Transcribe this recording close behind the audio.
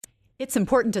It's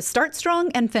important to start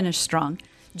strong and finish strong.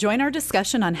 Join our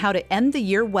discussion on how to end the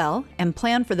year well and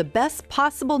plan for the best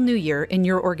possible new year in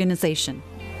your organization.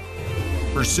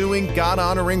 Pursuing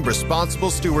God-honoring responsible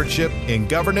stewardship in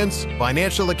governance,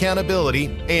 financial accountability,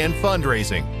 and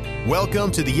fundraising.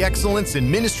 Welcome to the Excellence in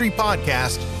Ministry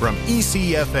podcast from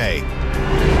ECFA.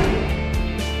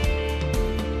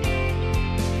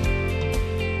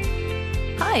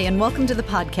 Hi, and welcome to the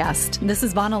podcast. This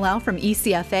is Vonna Lau from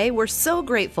ECFA. We're so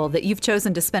grateful that you've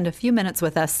chosen to spend a few minutes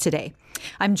with us today.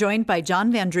 I'm joined by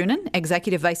John Van Drunen,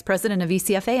 Executive Vice President of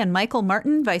ECFA, and Michael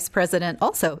Martin, Vice President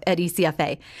also at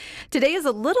ECFA. Today is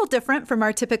a little different from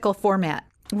our typical format.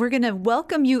 We're going to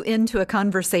welcome you into a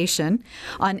conversation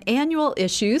on annual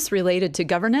issues related to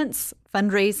governance,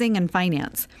 fundraising, and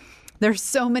finance. There's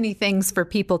so many things for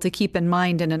people to keep in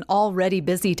mind in an already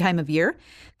busy time of year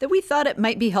that we thought it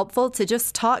might be helpful to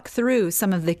just talk through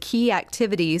some of the key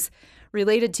activities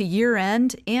related to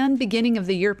year-end and beginning of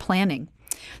the year planning.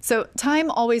 So time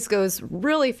always goes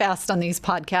really fast on these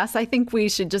podcasts. I think we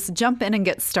should just jump in and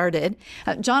get started.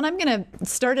 John, I'm going to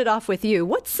start it off with you.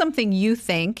 What's something you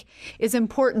think is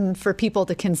important for people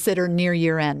to consider near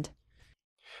year-end?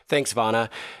 Thanks, Vonna.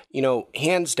 You know,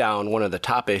 hands down, one of the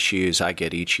top issues I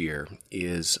get each year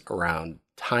is around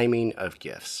timing of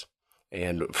gifts.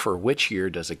 And for which year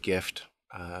does a gift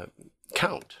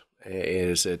count?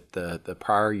 Is it the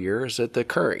prior year? Is it the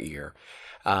current year?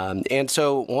 And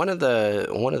so one of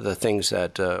the things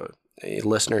that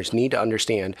listeners need to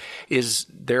understand is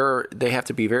they have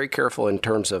to be very careful in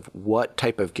terms of what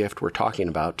type of gift we're talking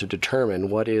about to determine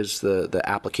what is the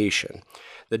application.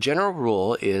 The general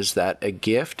rule is that a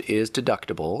gift is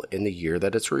deductible in the year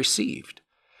that it's received.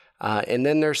 And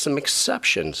then there's some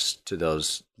exceptions to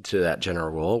that general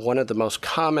rule. One of the most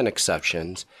common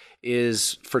exceptions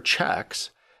is for checks.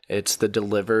 It's the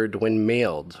delivered when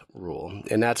mailed rule.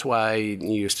 And that's why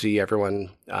you see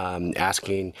everyone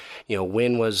asking,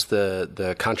 when was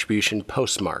the contribution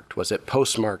postmarked? Was it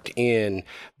postmarked in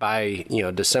by,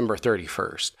 December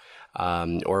 31st?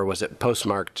 Or was it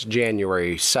postmarked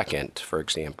January 2nd, for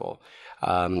example?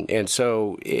 And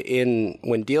so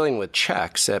when dealing with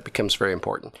checks, that becomes very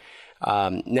important.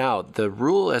 Now, the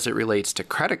rule as it relates to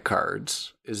credit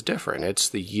cards is different. It's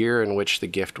the year in which the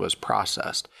gift was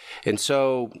processed. And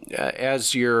so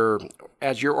as your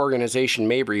organization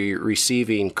may be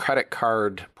receiving credit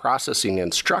card processing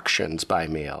instructions by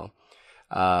mail,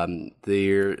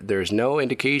 there's no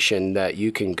indication that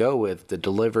you can go with the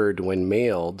delivered when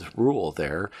mailed rule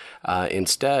there.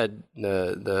 Instead,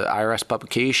 the IRS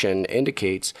publication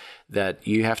indicates that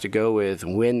you have to go with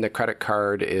when the credit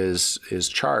card is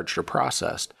charged or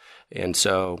processed. And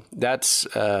so that's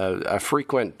a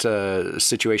frequent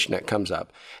situation that comes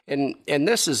up. And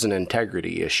this is an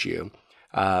integrity issue.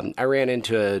 I ran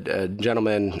into a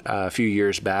gentleman a few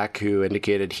years back who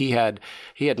indicated he had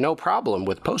no problem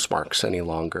with postmarks any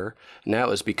longer, and that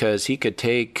was because he could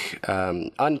take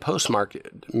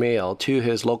unpostmarked mail to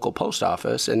his local post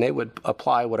office, and they would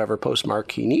apply whatever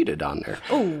postmark he needed on there.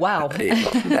 Oh, wow!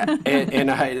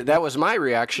 That was my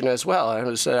reaction as well.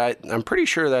 I'm pretty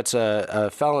sure that's a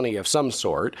felony of some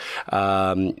sort,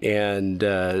 and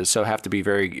so have to be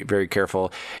very, very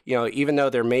careful. Even though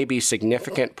there may be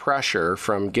significant pressure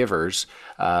from givers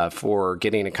for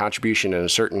getting a contribution in a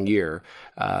certain year,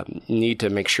 need to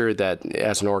make sure that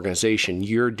as an organization,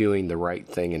 you're doing the right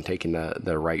thing and taking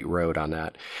the right road on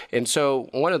that. And so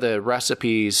one of the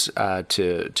recipes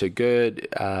to good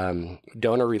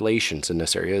donor relations in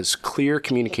this area is clear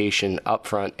communication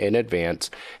upfront in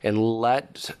advance, and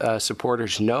let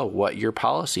supporters know what your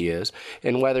policy is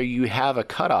and whether you have a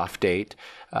cutoff date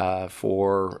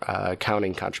for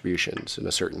counting contributions in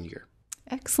a certain year.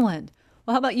 Excellent.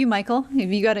 Well, how about you, Michael?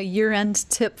 Have you got a year-end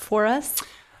tip for us?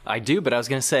 I do, but I was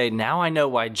going to say, now I know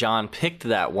why John picked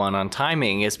that one on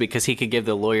timing is because he could give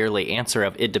the lawyerly answer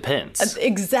of it depends.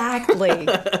 Exactly.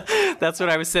 That's what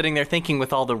I was sitting there thinking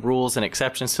with all the rules and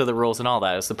exceptions to the rules and all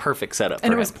that. It was the perfect setup.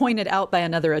 And it was pointed out by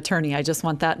another attorney. I just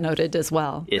want that noted as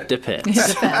well. It depends.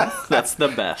 It depends. That's the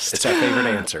best. It's our favorite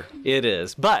answer. It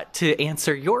is. But to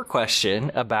answer your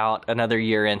question about another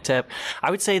year-end tip, I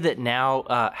would say that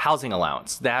now housing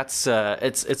allowance. That's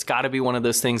it's got to be one of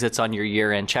those things that's on your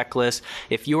year-end checklist.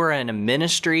 If you are in a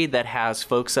ministry that has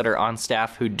folks that are on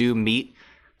staff who do meet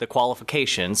the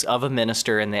qualifications of a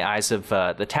minister in the eyes of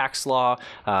the tax law,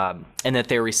 and that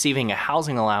they're receiving a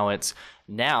housing allowance.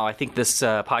 Now, I think this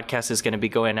podcast is going to be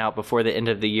going out before the end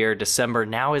of the year, December.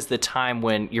 Now is the time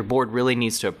when your board really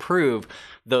needs to approve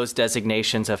those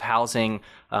designations of housing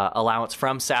allowance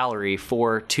from salary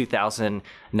for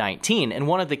 2019. And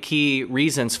one of the key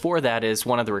reasons for that is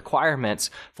one of the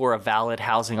requirements for a valid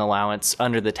housing allowance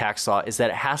under the tax law is that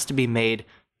it has to be made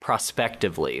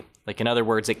prospectively. Like, in other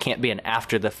words, it can't be an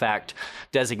after-the-fact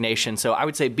designation. So I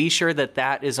would say be sure that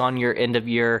that is on your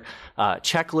end-of-year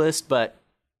checklist. But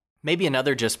maybe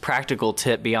another just practical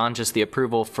tip beyond just the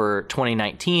approval for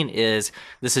 2019 is,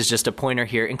 this is just a pointer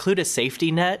here, include a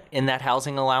safety net in that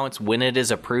housing allowance when it is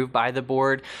approved by the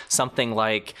board. Something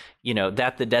like,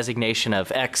 that the designation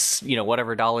of X,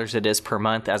 whatever dollars it is per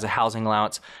month as a housing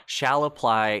allowance shall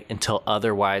apply until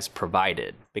otherwise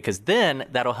provided. Because then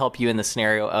that'll help you in the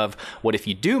scenario of what if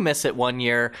you do miss it one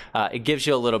year, it gives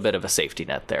you a little bit of a safety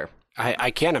net there. I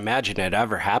can't imagine it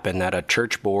ever happened that a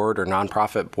church board or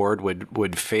nonprofit board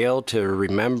would fail to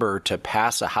remember to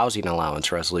pass a housing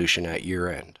allowance resolution at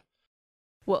year end.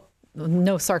 Well,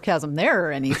 no sarcasm there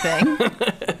or anything.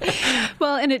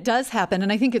 Well, and it does happen.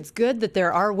 And I think it's good that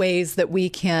there are ways that we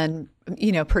can,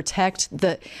 protect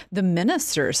the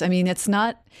ministers. I mean, it's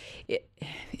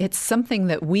something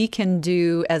that we can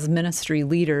do as ministry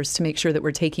leaders to make sure that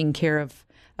we're taking care of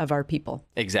our people.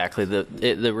 Exactly.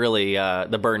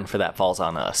 The burden for that falls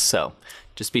on us. So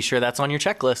just be sure that's on your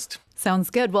checklist. Sounds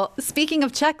good. Well, speaking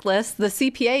of checklists, the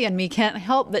CPA and me can't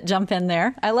help but jump in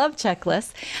there. I love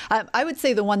checklists. I would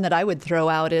say the one that I would throw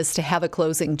out is to have a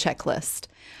closing checklist.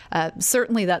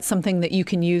 Certainly that's something that you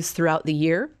can use throughout the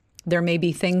year. There may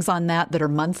be things on that are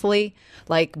monthly,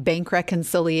 like bank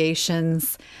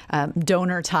reconciliations,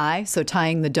 donor tie, so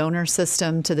tying the donor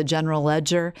system to the general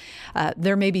ledger.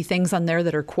 There may be things on there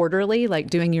that are quarterly,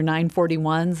 like doing your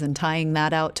 941s and tying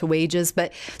that out to wages.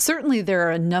 But certainly there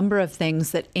are a number of things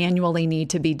that annually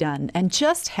need to be done. And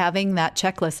just having that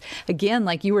checklist, again,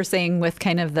 like you were saying with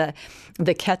kind of the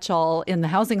catch-all in the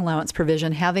housing allowance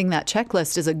provision, having that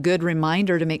checklist is a good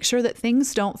reminder to make sure that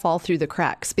things don't fall through the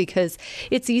cracks, because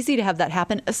it's easy to have that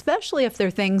happen, especially if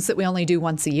they're things that we only do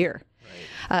once a year.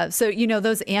 Right. So,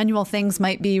 those annual things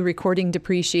might be recording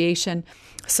depreciation.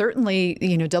 Certainly,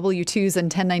 W-2s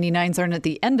and 1099s aren't at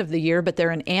the end of the year, but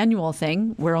they're an annual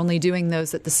thing. We're only doing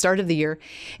those at the start of the year.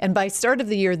 And by start of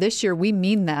the year this year, we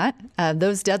mean that.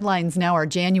 Those deadlines now are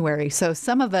January. So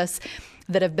some of us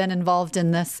that have been involved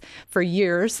in this for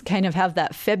years kind of have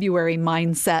that February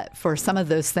mindset for some of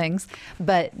those things,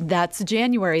 but that's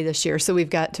January this year. So we've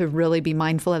got to really be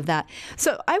mindful of that.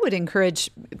 So I would encourage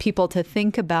people to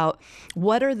think about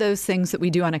what are those things that we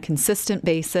do on a consistent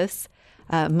basis,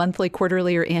 monthly,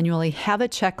 quarterly, or annually. Have a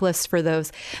checklist for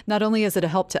those. Not only is it a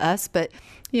help to us, but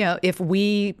if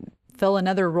we fill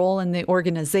another role in the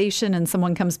organization and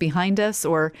someone comes behind us,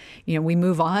 or we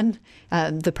move on,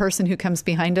 the person who comes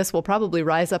behind us will probably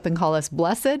rise up and call us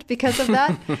blessed because of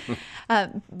that.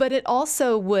 But it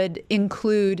also would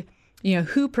include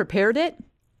who prepared it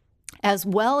as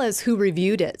well as who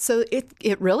reviewed it. So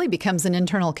it really becomes an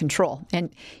internal control. And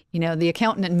the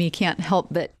accountant and me can't help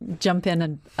but jump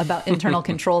in about internal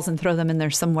controls and throw them in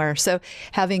there somewhere. So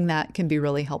having that can be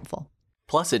really helpful.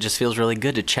 Plus, it just feels really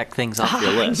good to check things off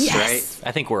your list, yes. Right?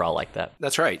 I think we're all like that.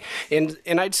 That's right. And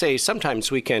I'd say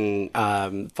sometimes we can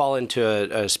fall into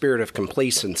a spirit of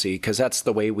complacency because that's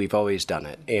the way we've always done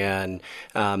it. And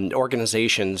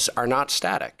organizations are not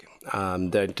static.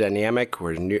 The dynamic,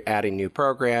 we're adding new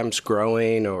programs,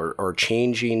 growing or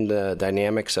changing the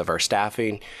dynamics of our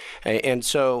staffing. And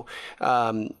so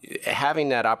having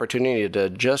that opportunity to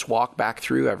just walk back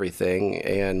through everything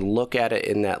and look at it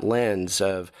in that lens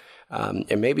of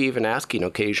and maybe even asking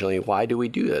occasionally, why do we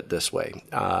do it this way,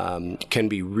 can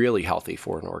be really healthy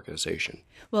for an organization.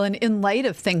 Well, and in light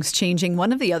of things changing,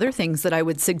 one of the other things that I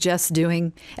would suggest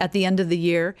doing at the end of the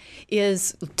year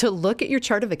is to look at your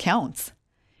chart of accounts.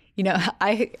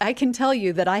 I can tell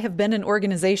you that I have been in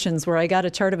organizations where I got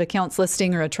a chart of accounts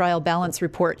listing or a trial balance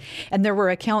report, and there were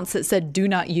accounts that said do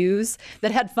not use that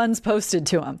had funds posted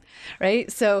to them,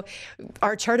 right? So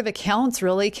our chart of accounts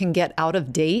really can get out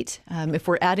of date. If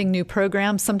we're adding new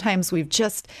programs, sometimes we've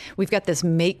got this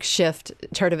makeshift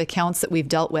chart of accounts that we've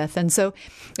dealt with. And so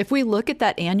if we look at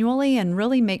that annually and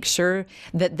really make sure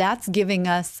that that's giving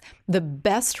us the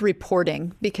best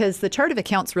reporting, because the chart of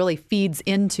accounts really feeds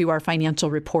into our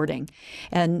financial reporting.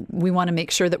 And we want to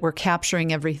make sure that we're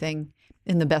capturing everything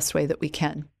in the best way that we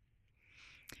can.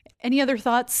 Any other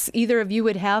thoughts either of you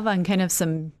would have on kind of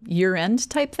some year-end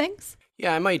type things?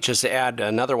 Yeah, I might just add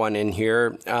another one in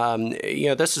here.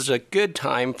 This is a good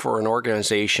time for an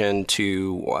organization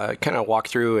to kind of walk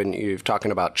through, and you're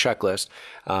talking about checklists,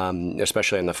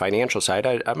 especially on the financial side.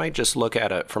 I might just look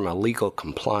at it from a legal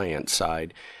compliance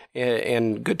side.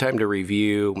 And good time to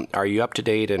review, are you up to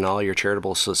date in all your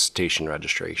charitable solicitation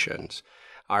registrations?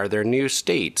 Are there new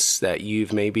states that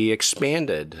you've maybe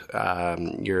expanded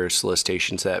your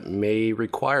solicitations that may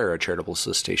require a charitable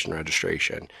solicitation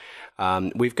registration?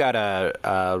 We've got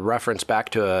a reference back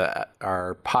to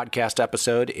our podcast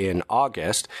episode in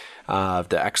August of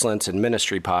the Excellence in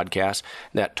Ministry podcast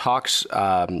that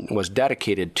was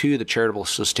dedicated to the charitable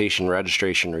solicitation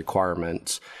registration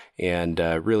requirements, and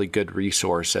a really good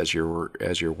resource as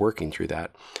you're working through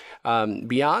that.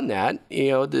 Beyond that,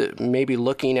 maybe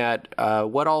looking at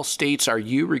what all states are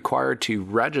you required to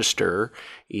register,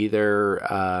 either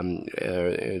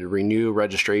renew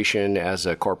registration as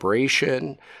a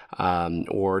corporation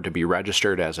or to be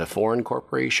registered as a foreign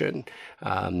corporation.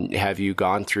 Have you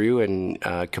gone through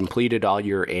and completed all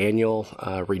your annual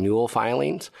renewal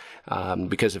filings?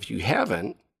 Because if you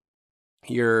haven't,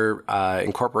 your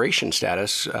incorporation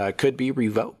status could be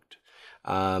revoked.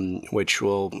 Which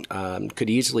could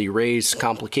easily raise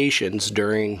complications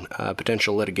during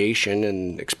potential litigation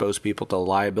and expose people to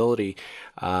liability.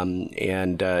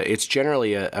 It's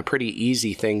generally a pretty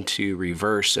easy thing to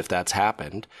reverse if that's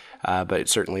happened, but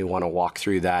certainly want to walk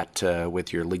through that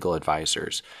with your legal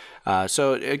advisors.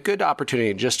 So a good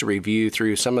opportunity just to review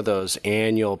through some of those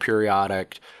annual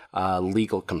periodic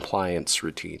legal compliance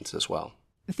routines as well.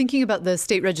 Thinking about the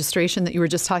state registration that you were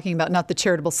just talking about, not the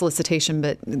charitable solicitation,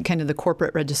 but kind of the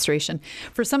corporate registration.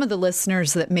 For some of the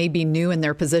listeners that may be new in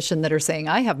their position that are saying,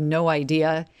 I have no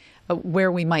idea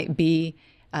where we might be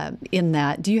in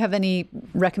that. Do you have any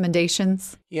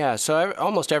recommendations? Yeah, so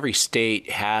almost every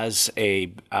state has a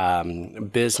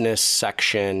business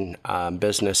section,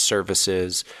 business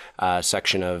services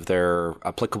section of their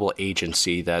applicable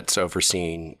agency that's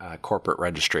overseeing corporate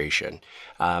registration.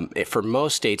 For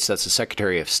most states, that's the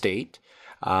Secretary of State.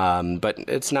 But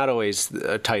it's not always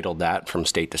titled that from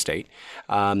state to state.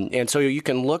 And so you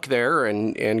can look there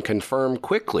and confirm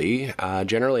quickly,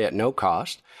 generally at no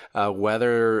cost,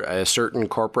 whether a certain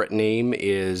corporate name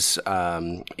is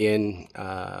when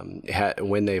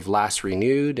they've last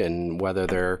renewed and whether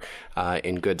they're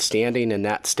in good standing in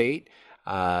that state.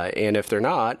 And if they're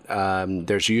not,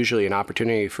 there's usually an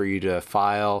opportunity for you to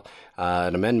file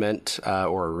an amendment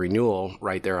or a renewal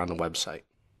right there on the website.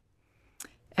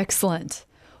 Excellent.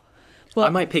 Well, I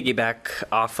might piggyback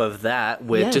off of that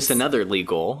with just another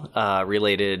legal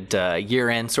related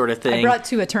year-end sort of thing. I brought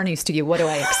two attorneys to you. What do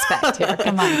I expect here?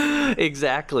 Come on.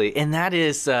 Exactly. And that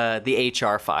is the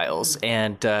HR files.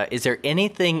 And is there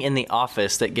anything in the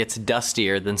office that gets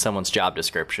dustier than someone's job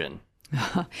description?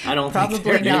 I don't think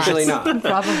not. Usually not.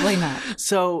 Probably not.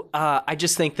 So I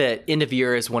just think that end of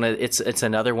year is it's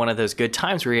another one of those good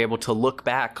times where you're able to look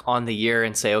back on the year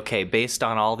and say, okay, based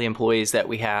on all the employees that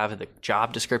we have, the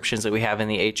job descriptions that we have in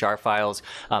the HR files,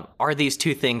 are these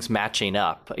two things matching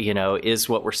up? Is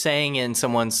what we're saying in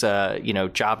someone's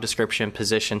job description,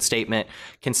 position statement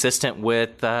consistent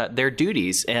with their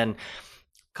duties? And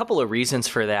couple of reasons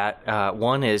for that.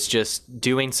 One is just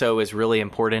doing so is really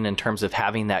important in terms of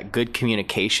having that good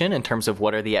communication in terms of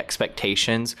what are the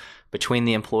expectations between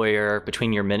the employer,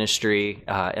 between your ministry,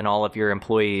 and all of your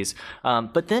employees.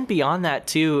 But then beyond that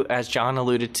too, as John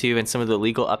alluded to in some of the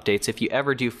legal updates, if you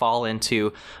ever do fall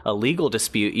into a legal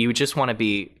dispute, you just want to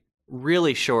be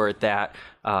really sure that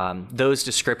those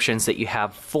descriptions that you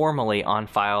have formally on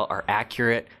file are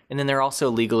accurate, and then they're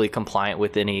also legally compliant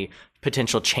with any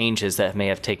potential changes that may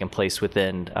have taken place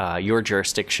within your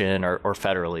jurisdiction or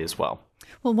federally as well.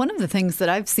 Well, one of the things that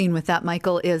I've seen with that,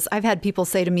 Michael, is I've had people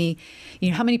say to me,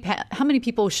 how many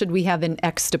people should we have in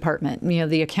X department?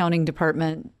 The accounting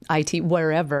department, IT,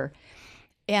 wherever.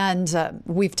 And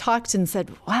we've talked and said,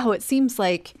 wow, it seems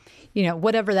like,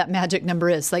 whatever that magic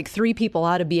number is, like 3 people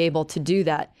ought to be able to do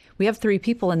that. We have 3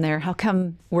 people in there. How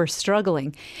come we're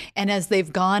struggling? And as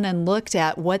they've gone and looked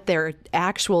at what their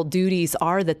actual duties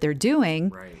are that they're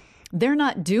doing, right, they're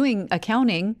not doing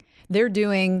accounting. They're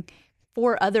doing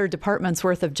 4 other departments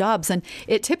worth of jobs. And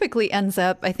it typically ends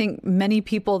up, I think many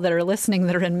people that are listening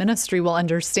that are in ministry will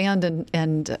understand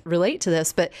and relate to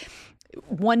this. But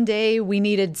one day we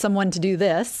needed someone to do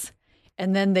this,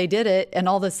 and then they did it, and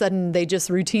all of a sudden they just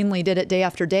routinely did it day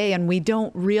after day, and we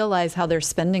don't realize how they're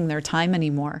spending their time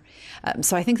anymore.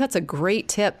 So I think that's a great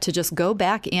tip to just go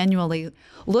back annually,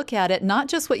 look at it, not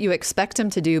just what you expect them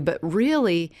to do, but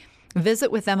really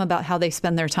visit with them about how they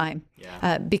spend their time.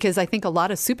 Yeah. Because I think a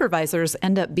lot of supervisors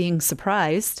end up being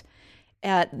surprised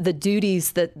at the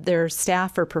duties that their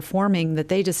staff are performing that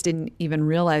they just didn't even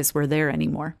realize were there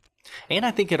anymore. And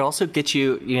I think it also gets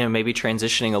you, maybe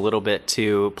transitioning a little bit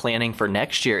to planning for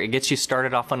next year. It gets you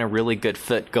started off on a really good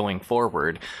foot going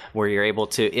forward, where you're able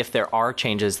to, if there are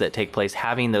changes that take place,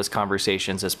 having those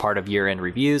conversations as part of year-end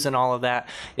reviews and all of that.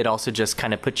 It also just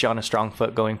kind of puts you on a strong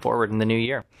foot going forward in the new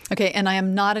year. Okay, and I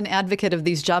am not an advocate of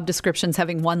these job descriptions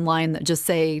having one line that just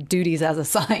say duties as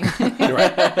assigned.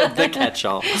 The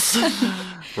catch-all.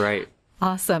 Right.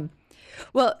 Awesome.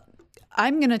 Well,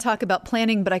 I'm going to talk about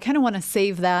planning, but I kind of want to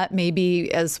save that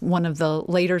maybe as one of the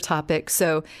later topics.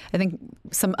 So I think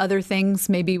some other things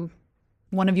maybe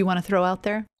one of you want to throw out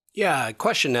there? Yeah, a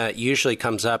question that usually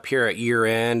comes up here at year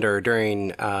end or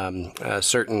during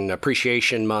certain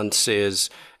appreciation months is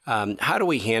how do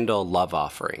we handle love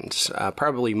offerings?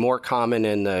 Probably more common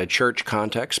in the church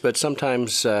context, but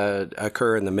sometimes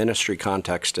occur in the ministry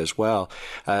context as well,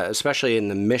 especially in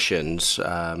the missions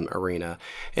arena.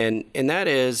 And that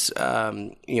is,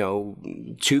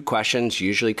 two questions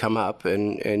usually come up,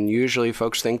 and usually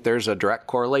folks think there's a direct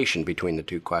correlation between the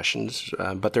two questions,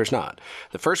 but there's not.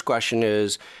 The first question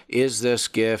is this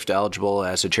gift eligible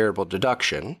as a charitable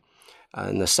deduction?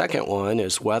 And the second one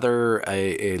is whether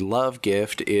a love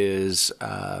gift is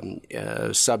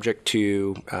subject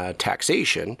to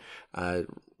taxation,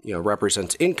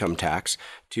 represents income tax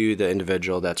to the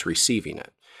individual that's receiving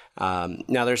it.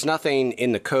 Now, there's nothing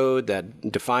in the code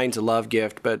that defines a love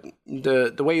gift, but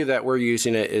the way that we're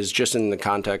using it is just in the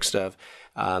context of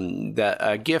that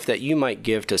a gift that you might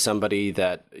give to somebody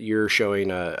that you're showing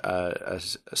a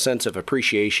sense of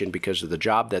appreciation because of the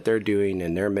job that they're doing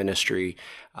in their ministry,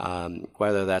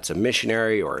 whether that's a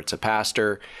missionary or it's a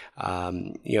pastor.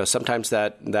 Sometimes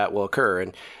that will occur.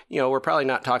 And, we're probably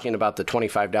not talking about the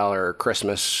 $25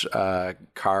 Christmas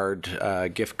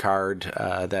gift card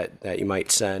that you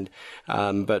might send,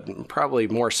 but probably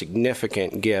more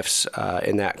significant gifts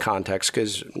in that context,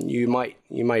 because you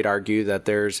might argue that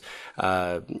there's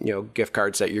gift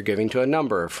cards that you're giving to a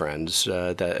number of friends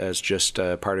that as just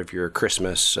part of your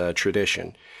Christmas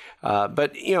tradition.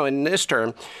 But in this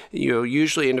term,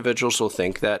 usually individuals will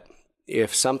think that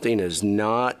if something is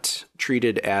not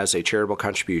treated as a charitable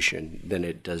contribution, then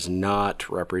it does not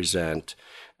represent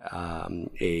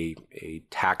a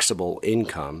taxable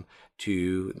income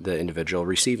to the individual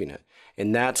receiving it.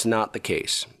 And that's not the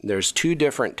case. There's two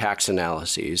different tax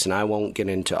analyses, and I won't get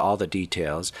into all the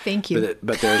details. Thank you.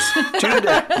 But there's two.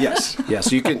 Yes.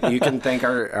 You can thank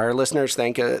our listeners.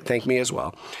 Thank me as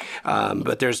well.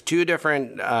 But there's two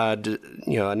different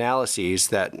analyses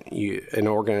that an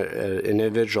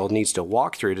individual needs to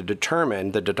walk through to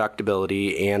determine the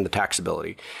deductibility and the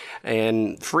taxability.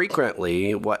 And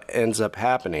frequently, what ends up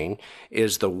happening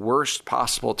is the worst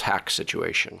possible tax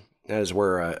situation. That is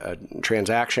where a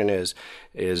transaction is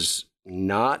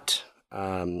not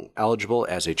eligible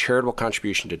as a charitable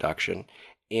contribution deduction,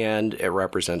 and it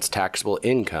represents taxable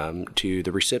income to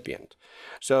the recipient.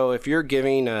 So if you're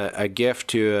giving a gift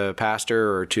to a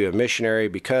pastor or to a missionary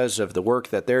because of the work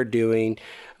that they're doing,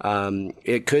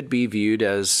 it could be viewed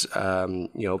as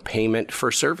payment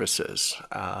for services,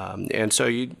 and so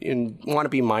you want to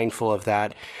be mindful of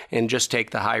that and just take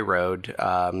the high road,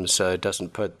 so it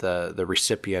doesn't put the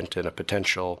recipient in a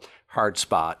potential hard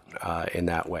spot in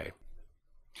that way.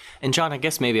 And John, I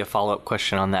guess maybe a follow-up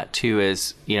question on that too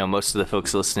is, most of the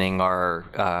folks listening are,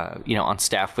 on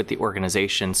staff with the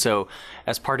organization. So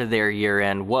as part of their year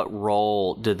end, what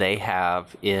role do they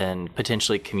have in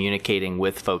potentially communicating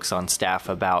with folks on staff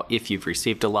about if you've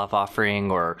received a love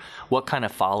offering, or what kind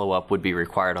of follow-up would be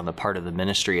required on the part of the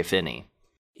ministry, if any?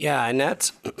 Yeah, and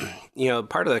that's,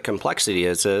 part of the complexity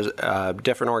is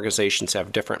different organizations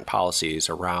have different policies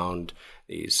around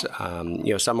these.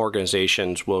 Some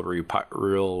organizations will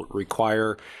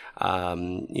require,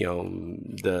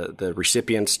 the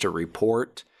recipients to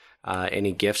report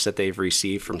any gifts that they've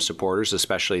received from supporters,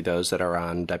 especially those that are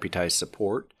on deputized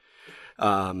support.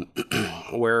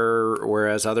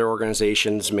 Whereas other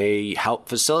organizations may help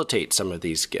facilitate some of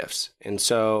these gifts. And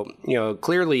so,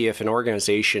 clearly if an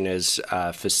organization is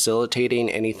facilitating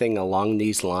anything along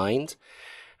these lines,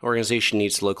 an organization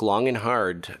needs to look long and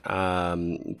hard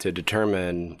to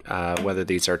determine whether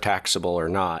these are taxable or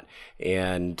not.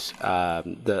 And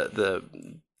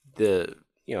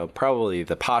probably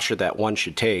the posture that one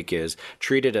should take is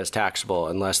treat it as taxable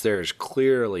unless there's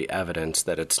clearly evidence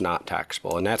that it's not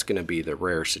taxable. And that's going to be the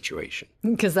rare situation.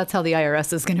 Because that's how the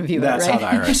IRS is going to view it, right? That's how the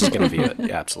IRS is going to view it.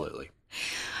 Yeah, absolutely.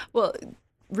 Well,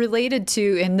 related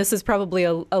to, and this is probably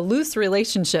a loose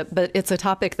relationship, but it's a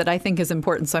topic that I think is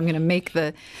important. So I'm going to make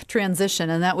the transition,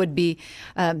 and that would be,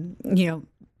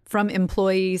 from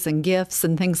employees and gifts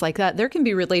and things like that, there can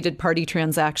be related party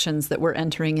transactions that we're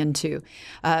entering into.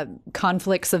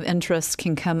 Conflicts of interest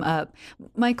can come up.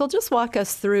 Michael, just walk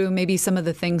us through maybe some of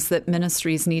the things that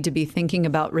ministries need to be thinking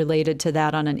about related to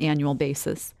that on an annual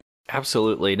basis.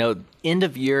 Absolutely. No, end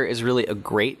of year is really a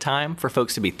great time for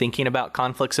folks to be thinking about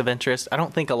conflicts of interest. I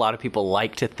don't think a lot of people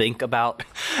like to think about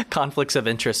conflicts of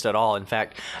interest at all. In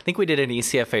fact, I think we did an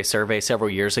ECFA survey several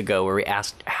years ago where we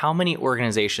asked how many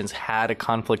organizations had a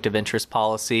conflict of interest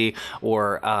policy,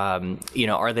 or,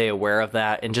 are they aware of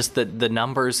that? And just the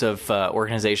numbers of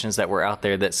organizations that were out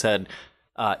there that said,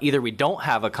 either we don't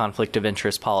have a conflict of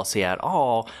interest policy at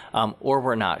all, or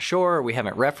we're not sure, we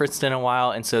haven't referenced in a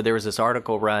while. And so there was this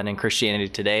article run in Christianity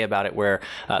Today about it where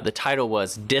the title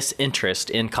was Disinterest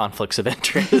in Conflicts of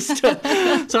Interest. So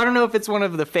I don't know if it's one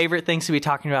of the favorite things to be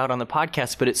talking about on the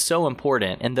podcast, but it's so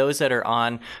important. And those that are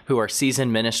on who are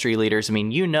seasoned ministry leaders, I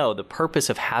mean, the purpose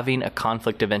of having a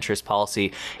conflict of interest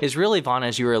policy is really, Vaughn,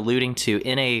 as you were alluding to,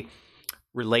 in a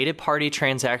related party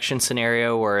transaction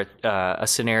scenario, or a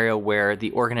scenario where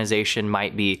the organization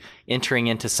might be entering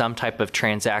into some type of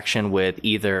transaction with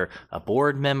either a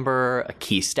board member, a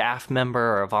key staff member,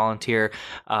 or a volunteer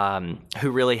who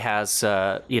really has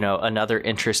another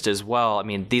interest as well. I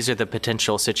mean, these are the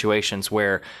potential situations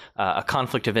where a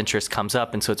conflict of interest comes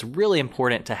up, and so it's really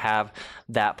important to have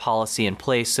that policy in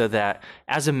place so that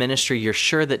as a ministry, you're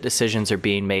sure that decisions are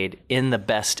being made in the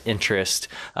best interest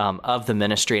of the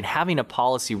ministry. And having a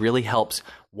policy really helps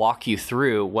walk you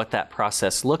through what that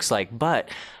process looks like. But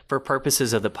for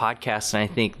purposes of the podcast, and I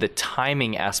think the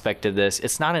timing aspect of this,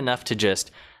 it's not enough to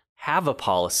just have a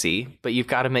policy, but you've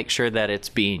got to make sure that it's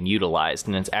being utilized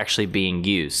and it's actually being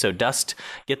used. So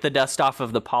get the dust off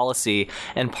of the policy.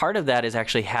 And part of that is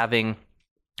actually having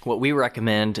what we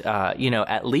recommend,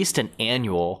 at least an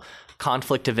annual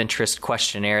conflict of interest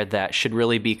questionnaire that should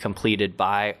really be completed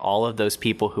by all of those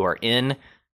people who are in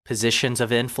positions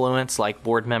of influence, like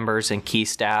board members and key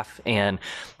staff. And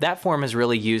that form is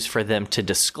really used for them to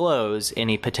disclose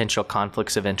any potential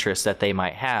conflicts of interest that they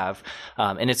might have.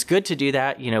 And it's good to do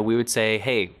that. We would say,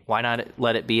 hey, why not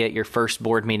let it be at your first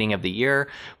board meeting of the year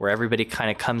where everybody kind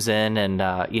of comes in and,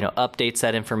 updates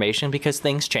that information, because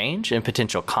things change and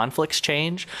potential conflicts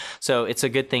change. So it's a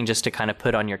good thing just to kind of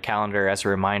put on your calendar as a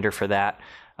reminder for that.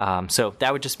 So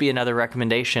that would just be another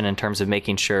recommendation in terms of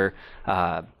making sure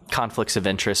conflicts of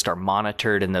interest are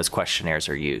monitored and those questionnaires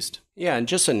are used. Yeah, and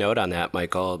just a note on that,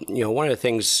 Michael. One of the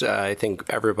things I think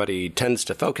everybody tends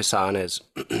to focus on is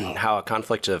how a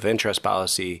conflict of interest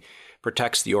policy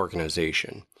protects the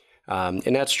organization.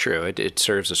 And that's true. It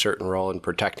serves a certain role in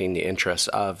protecting the interests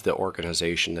of the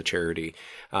organization, the charity.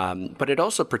 But it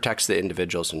also protects the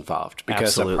individuals involved, because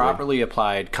Absolutely. A properly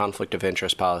applied conflict of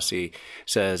interest policy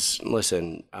says,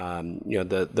 listen,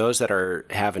 those that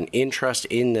have an interest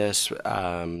in this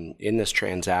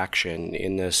transaction,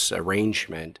 in this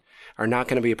arrangement, are not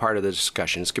going to be a part of the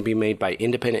discussion. It's going to be made by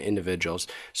independent individuals.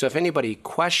 So if anybody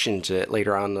questions it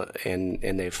later on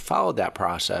and they've followed that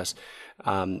process,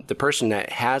 the person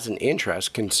that has an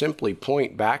interest can simply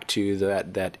point back to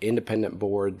that independent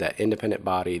board, that independent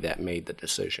body that made the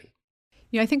decision.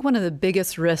 I think one of the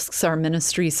biggest risks our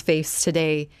ministries face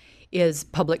today is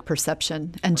public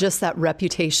perception and just that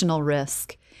reputational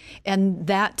risk. And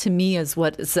that, to me, is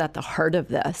what is at the heart of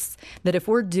this, that if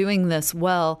we're doing this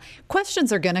well,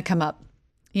 questions are going to come up.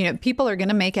 People are going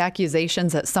to make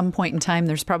accusations at some point in time.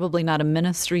 There's probably not a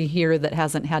ministry here that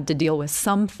hasn't had to deal with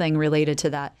something related to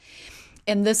that.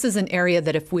 And this is an area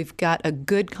that if we've got a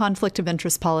good conflict of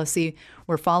interest policy,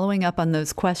 we're following up on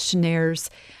those questionnaires,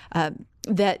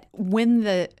 that when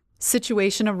the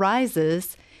situation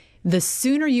arises, the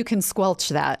sooner you can squelch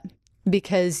that,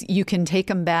 because you can take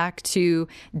them back to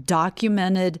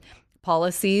documented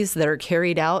policies that are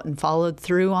carried out and followed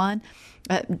through on.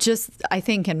 I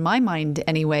think in my mind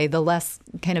anyway, the less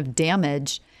kind of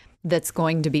damage that's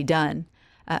going to be done.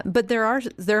 But there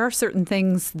are certain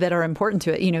things that are important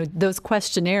to it. Those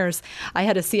questionnaires, I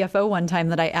had a CFO one time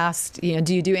that I asked,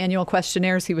 do you do annual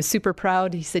questionnaires? He was super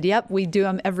proud. He said, yep, we do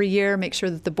them every year, make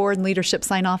sure that the board and leadership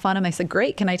sign off on them. I said,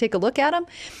 great, can I take a look at them?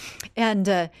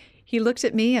 And he looked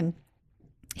at me and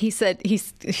he said, he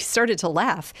started to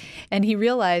laugh, and he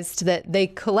realized that they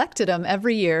collected them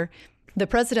every year. The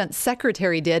president's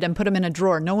secretary did, and put them in a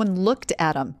drawer. No one looked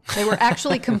at them. They were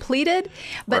actually completed,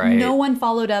 but Right. No one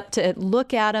followed up to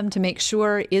look at them to make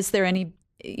sure, is there any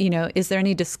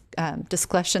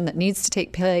discussion that needs to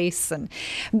take place? And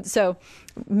so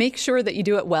make sure that you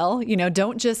do it well.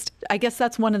 Don't just, I guess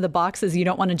that's one of the boxes you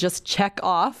don't want to just check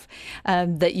off,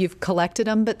 that you've collected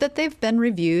them, but that they've been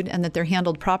reviewed and that they're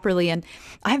handled properly. And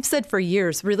I've said for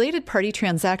years, related party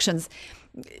transactions,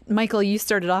 Michael, you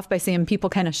started off by saying people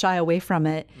kind of shy away from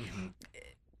it.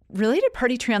 Related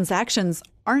party transactions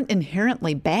aren't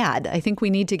inherently bad. I think we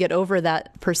need to get over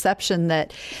that perception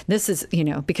that this is,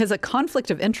 because a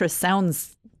conflict of interest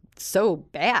sounds so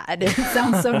bad. It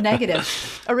sounds so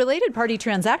negative. A related party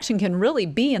transaction can really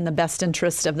be in the best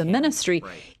interest of the ministry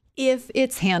if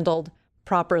it's handled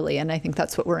properly. And I think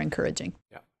that's what we're encouraging.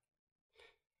 Yeah.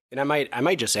 And I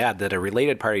might just add that a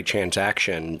related party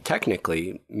transaction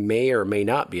technically may or may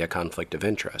not be a conflict of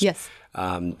interest. Yes.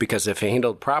 Because if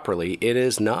handled properly, it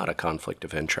is not a conflict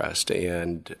of interest,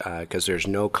 and because there's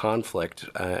no conflict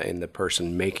in the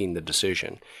person making the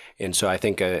decision. And so I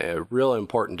think a real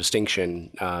important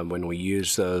distinction when we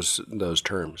use those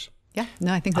terms. Yeah,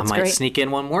 no, I think that's great. I might great. sneak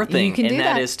in one more thing, and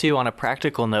that is, too, on a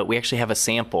practical note, we actually have a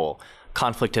sample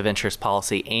conflict of interest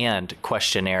policy and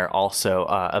questionnaire also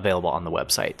available on the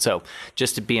website. So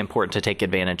just to be important to take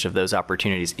advantage of those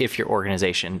opportunities if your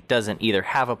organization doesn't either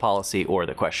have a policy or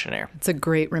the questionnaire. It's a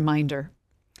great reminder.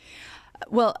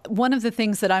 Well, one of the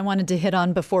things that I wanted to hit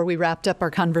on before we wrapped up our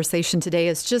conversation today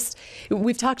is just,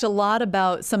 we've talked a lot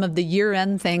about some of the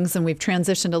year-end things, and we've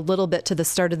transitioned a little bit to the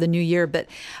start of the new year. But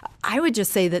I would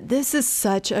just say that this is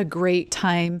such a great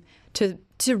time to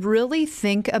really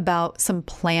think about some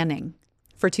planning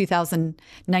for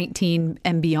 2019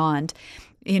 and beyond.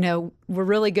 We're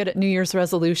really good at New Year's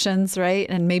resolutions, right?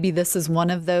 And maybe this is one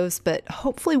of those, but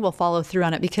hopefully we'll follow through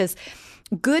on it, because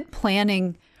good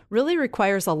planning really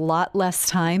requires a lot less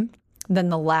time than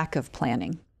the lack of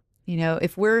planning.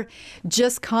 If we're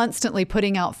just constantly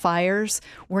putting out fires,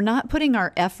 we're not putting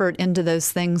our effort into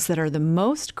those things that are the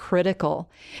most critical.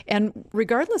 And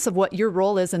regardless of what your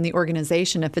role is in the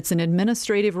organization, if it's an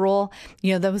administrative role,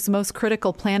 those most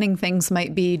critical planning things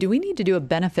might be, do we need to do a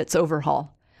benefits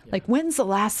overhaul? Like, when's the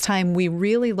last time we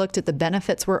really looked at the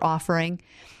benefits we're offering?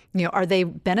 Are they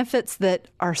benefits that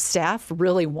our staff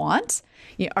really want?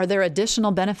 Are there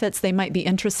additional benefits they might be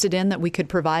interested in that we could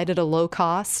provide at a low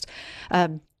cost?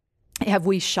 Have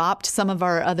we shopped some of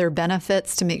our other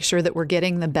benefits to make sure that we're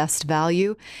getting the best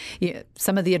value?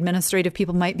 Some of the administrative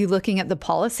people might be looking at the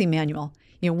policy manual.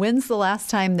 When's the last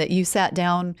time that you sat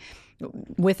down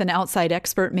with an outside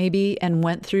expert maybe and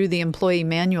went through the employee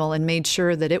manual and made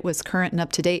sure that it was current and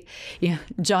up to date?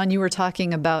 John, you were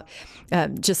talking about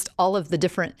just all of the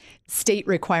different state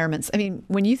requirements. I mean,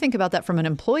 when you think about that from an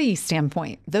employee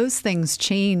standpoint, those things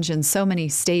change in so many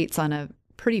states on a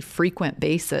pretty frequent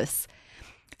basis.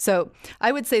 So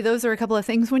I would say those are a couple of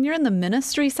things. When you're in the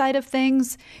ministry side of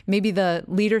things, maybe the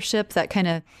leadership, that kind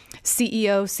of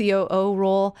CEO, COO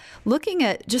role, looking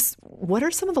at just what are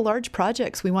some of the large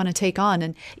projects we want to take on.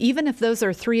 And even if those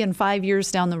are 3 and 5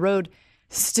 years down the road,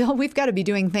 still we've got to be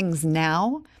doing things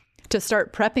now to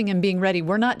start prepping and being ready.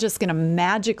 We're not just going to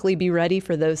magically be ready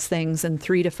for those things in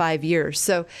 3 to 5 years.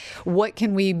 So what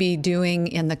can we be doing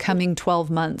in the coming 12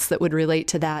 months that would relate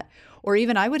to that? Or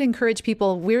even I would encourage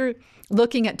people, we're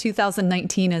looking at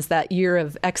 2019 as that year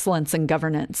of excellence in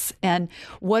governance. And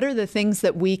what are the things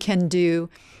that we can do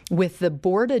with the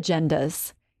board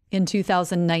agendas in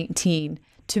 2019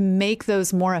 to make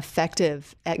those more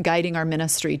effective at guiding our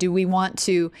ministry? Do we want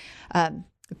to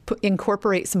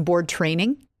incorporate some board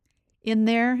training in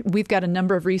there? We've got a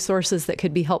number of resources that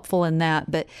could be helpful in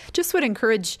that, but just would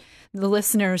encourage the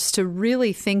listeners to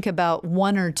really think about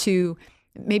 1 or 2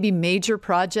 maybe major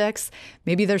projects.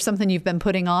 Maybe there's something you've been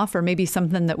putting off, or maybe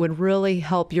something that would really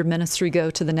help your ministry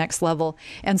go to the next level,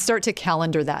 and start to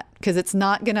calendar that, because it's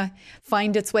not going to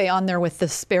find its way on there with the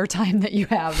spare time that you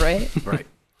have, right? Right.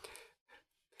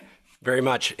 Very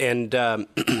much. And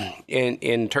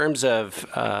in terms of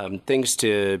things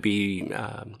to be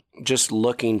just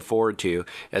looking forward to,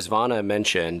 as Vana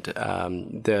mentioned,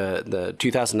 the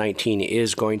 2019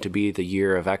 is going to be the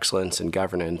year of excellence in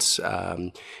governance.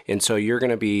 And so you're going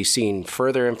to be seeing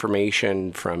further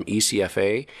information from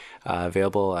ECFA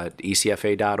available at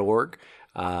ecfa.org.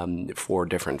 For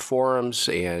different forums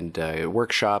and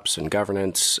workshops and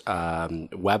governance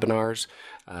webinars.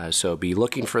 So be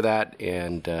looking for that,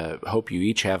 and hope you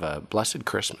each have a blessed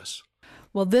Christmas.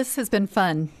 Well, this has been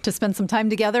fun to spend some time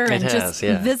together and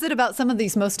visit about some of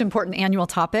these most important annual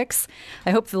topics.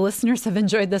 I hope the listeners have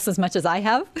enjoyed this as much as I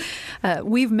have.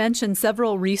 We've mentioned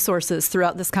several resources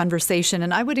throughout this conversation,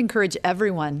 and I would encourage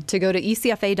everyone to go to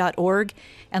ecfa.org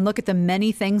and look at the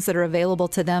many things that are available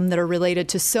to them that are related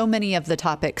to so many of the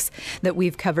topics that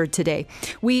we've covered today.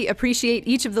 We appreciate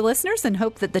each of the listeners and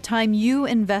hope that the time you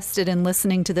invested in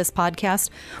listening to this podcast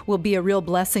will be a real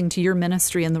blessing to your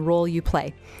ministry and the role you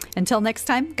play. Until next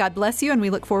time, God bless you, and we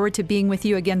look forward to being with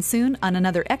you again soon on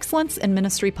another Excellence in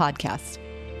Ministry podcast.